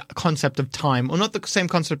any concept of time, or not the same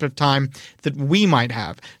concept of time that we might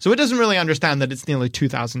have. So it doesn't really understand that it's nearly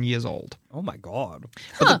 2,000 years old. Oh, my God.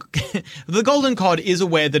 But the Golden Cod is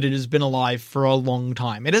aware that it has been alive for a long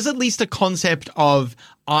time. It has at least a concept of,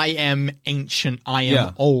 I am ancient, I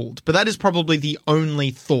am old. But that is probably the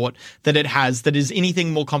only thought that it has that is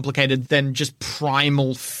anything more complicated than just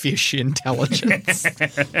primal fish intelligence.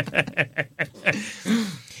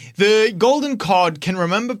 The Golden Cod can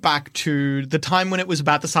remember back to the time when it was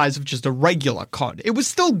about the size of just a regular cod. It was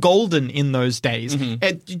still golden in those days.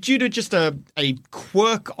 Due to just a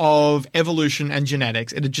quirk of evolution and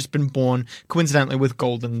genetics, it had just been born coincidentally with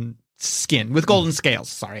golden skin, with golden scales,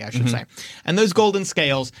 sorry, I should say. And those golden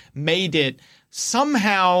scales made it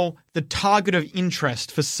somehow the target of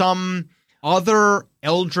interest for some other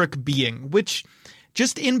eldritch being, which...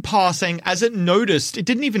 Just in passing, as it noticed, it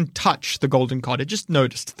didn't even touch the Golden Cod. It just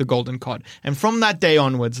noticed the Golden Cod. And from that day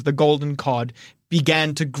onwards, the Golden Cod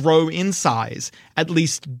began to grow in size, at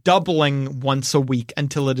least doubling once a week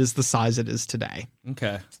until it is the size it is today.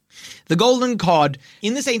 Okay. The Golden Cod,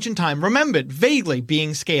 in this ancient time, remembered vaguely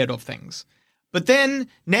being scared of things. But then,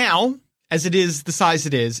 now, as it is the size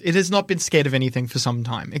it has not been scared of anything for some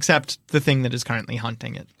time, except the thing that is currently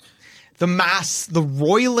hunting it. The mass, the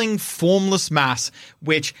roiling, formless mass,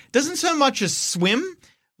 which doesn't so much as swim,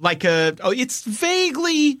 it's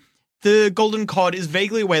vaguely, the Golden Cod is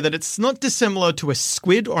vaguely aware that it's not dissimilar to a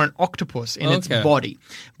squid or an octopus in its body.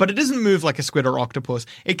 But it doesn't move like a squid or octopus.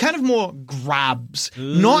 It kind of more grabs,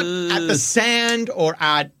 not at the sand or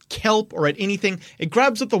at kelp or at anything. It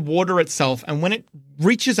grabs at the water itself, and when it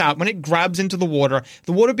reaches out, when it grabs into the water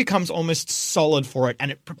becomes almost solid for it,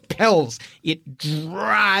 and it propels. It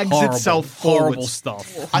drags itself forward. Horrible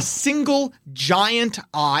stuff. A single giant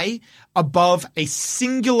eye above a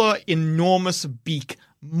singular enormous beak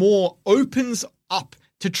more opens up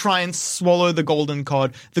to try and swallow the Golden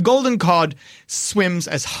Cod. The Golden Cod swims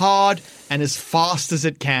as hard and as fast as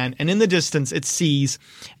it can, and in the distance it sees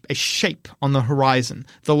a shape on the horizon,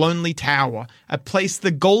 the Lonely Tower, a place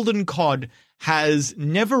the Golden Cod has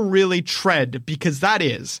never really tread, because that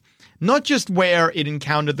is not just where it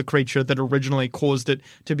encountered the creature that originally caused it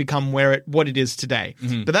to become what it is today,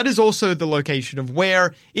 but that is also the location of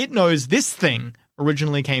where it knows this thing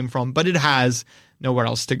originally came from, but it has nowhere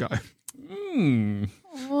else to go.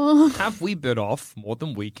 Have we bit off more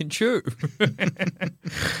than we can chew?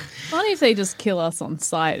 Funny if they just kill us on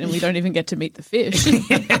sight and we don't even get to meet the fish.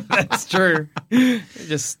 That's true.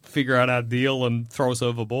 Just figure out our deal and throw us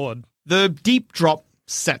overboard. The Deep Drop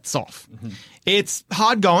sets off. It's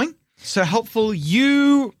hard going, so helpful.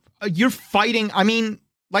 You're fighting. I mean,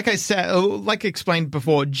 like I said, like I explained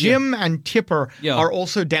before, Jim and Tipper are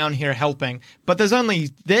also down here helping, but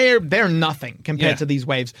they're nothing compared to these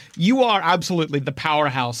waves. You are absolutely the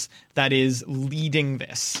powerhouse that is leading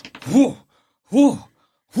this. Whoa, whoa,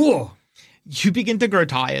 whoa. You begin to grow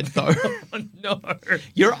tired, though. Oh, no.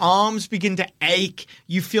 Your arms begin to ache.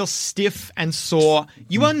 You feel stiff and sore.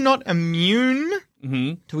 You are not immune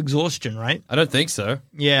to exhaustion, right? I don't think so.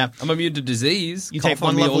 Yeah. I'm immune to disease. You take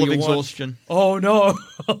one level of exhaustion. Oh, no.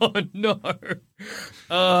 Oh, no.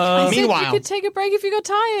 Meanwhile, you could take a break if you got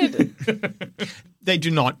tired. They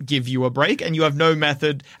do not give you a break, and you have no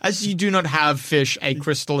method, as you do not have fish a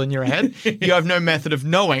crystal in your head, you have no method of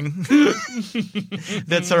knowing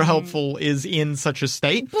that Sir Helpful is in such a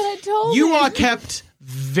state. But I told you him. are kept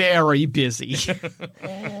very busy.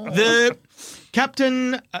 The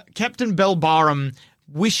Captain Belbarum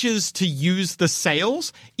wishes to use the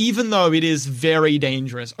sails, even though it is very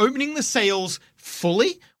dangerous. Opening the sails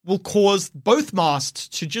fully will cause both masts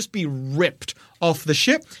to just be ripped off the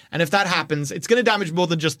ship. And if that happens, it's going to damage more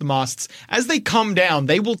than just the masts. As they come down,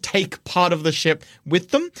 they will take part of the ship with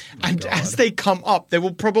them. And as they come up, they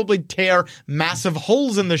will probably tear massive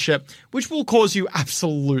holes in the ship, which will cause you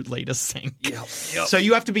absolutely to sink. Yep. So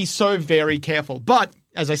you have to be so very careful. But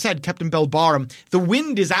as I said, Captain Belbarum, the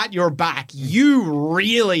wind is at your back.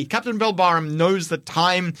 Captain Belbarum knows that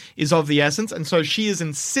time is of the essence, and so she is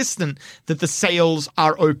insistent that the sails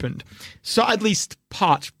are opened. So at least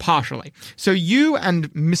partially. So you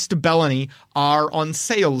and Mr. Bellany are on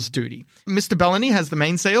sails duty. Mr. Bellany has the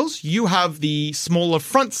main sails. You have the smaller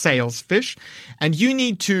front sails, Fish, and you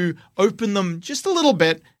need to open them just a little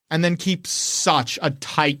bit and then keep such a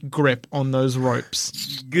tight grip on those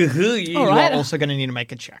ropes. All You are right. also going to need to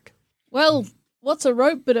make a check. Well, what's a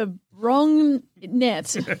rope but a wrong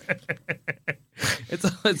net?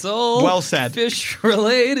 It's all Well said.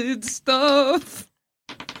 fish-related stuff.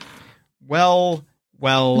 Well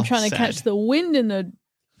I'm trying said. to catch the wind in the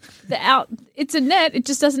out. It's a net. It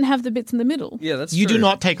just doesn't have the bits in the middle. Yeah, that's You true. do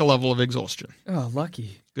not take a level of exhaustion. Oh,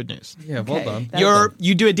 lucky. Good news. Yeah, well done.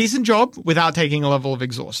 You do a decent job without taking a level of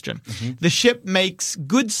exhaustion. The ship makes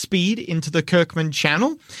good speed into the Kirkman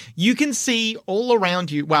Channel. You can see all around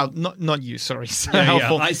you. Well, not you. Sorry. So Yeah,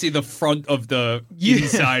 helpful. I see the front of the You-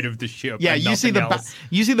 inside of the ship. Yeah, and you see the nothing else.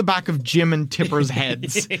 you see the back of Jim and Tipper's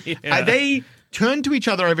heads. Yeah. They turn to each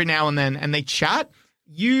other every now and then, and they chat.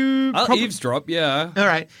 You I'll prob- eavesdrop, yeah. All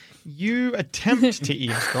right. You attempt to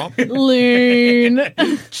eavesdrop. Loon.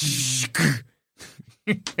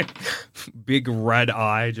 Big red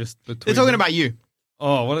eye just between They're talking them. about you.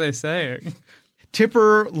 Oh, what are they saying?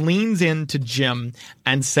 Tipper leans into Jim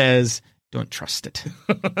and says, "Don't trust it.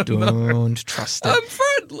 Don't trust it." I'm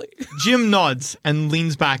friendly. Jim nods and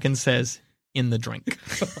leans back and says, "In the drink."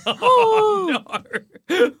 Oh,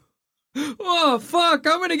 no. Oh, fuck.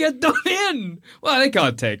 I'm going to get done in. Well, they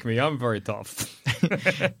can't take me. I'm very tough.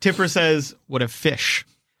 Tipper says, "What a fish."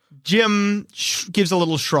 Jim gives a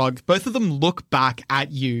little shrug. Both of them look back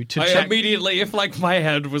at you to I check. immediately, if like my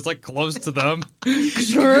head was like close to them,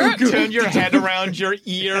 Turn your head around, your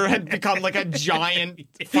ear had become like a giant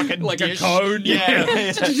fucking like dish. a cone. Yeah.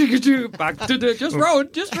 Back to the, just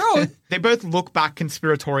road. They both look back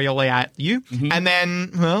conspiratorially at you, and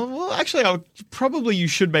then, well, actually, you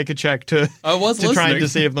should make a check to I was to try and listening.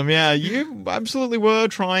 deceive them. Yeah, you absolutely were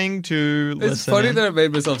trying to listen. It's funny in. that I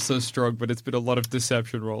made myself so strong, but it's been a lot of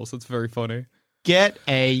deception rolls. It's very funny. Get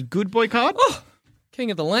a good boy card.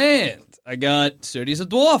 King of the land. I got sturdy as a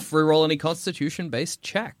dwarf. Reroll any constitution-based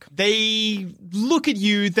check. They look at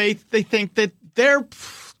you. They think that they're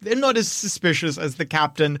not as suspicious as the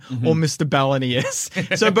captain or Mr. Bellany is.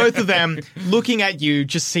 So both of them, looking at you,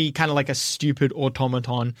 just see kind of like a stupid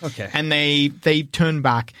automaton. Okay. And they turn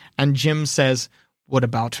back, and Jim says, "What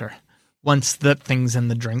about her? Once that thing's in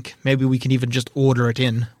the drink, maybe we can even just order it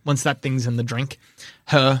in. Once that thing's in the drink,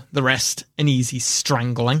 her, the rest, an easy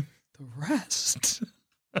strangling." The rest.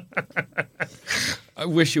 I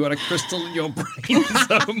wish you had a crystal in your brain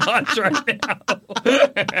so much right now.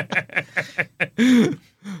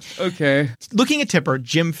 Okay. Looking at Tipper,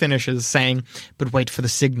 Jim finishes saying, "But wait for the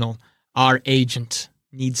signal. Our agent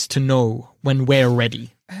needs to know when we're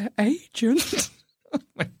ready." Agent? Oh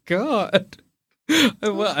my god.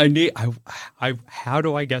 Well, how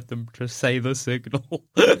do I get them to say the signal?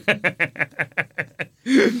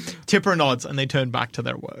 Tipper nods and they turn back to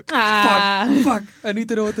their work. Fuck, I need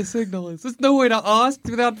to know what the signal is. There's no way to ask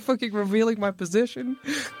without fucking revealing my position.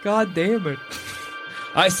 God damn it.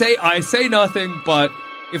 I say nothing, but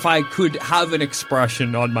if I could have an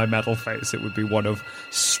expression on my metal face, it would be one of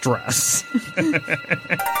stress.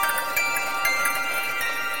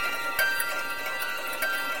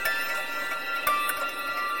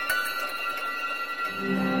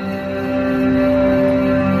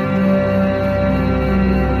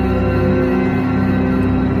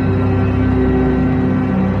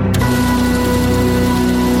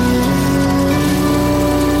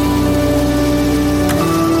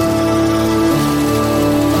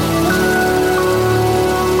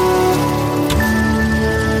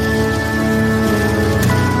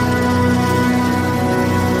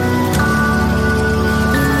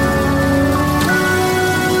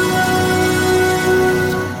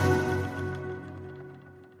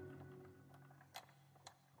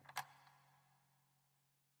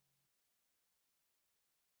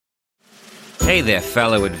 Hey there,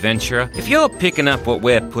 fellow adventurer. If you're picking up what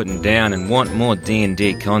we're putting down and want more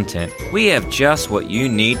D&D content, we have just what you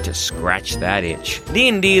need to scratch that itch.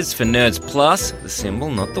 D&D is for Nerds Plus, the symbol,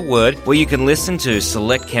 not the word, where you can listen to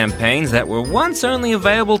select campaigns that were once only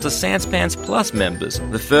available to Sanspants Plus members.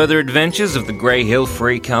 The further adventures of the Grey Hill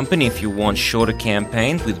Free Company if you want shorter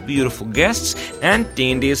campaigns with beautiful guests, and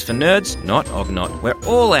D&D is for Nerds, not Ognot, where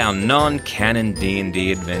all our non-canon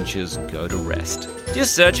D&D adventures go to rest.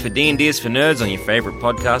 Just search for D&D is for Nerds on your favorite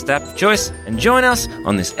podcast app of choice and join us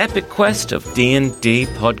on this epic quest of D&D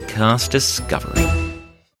podcast discovery.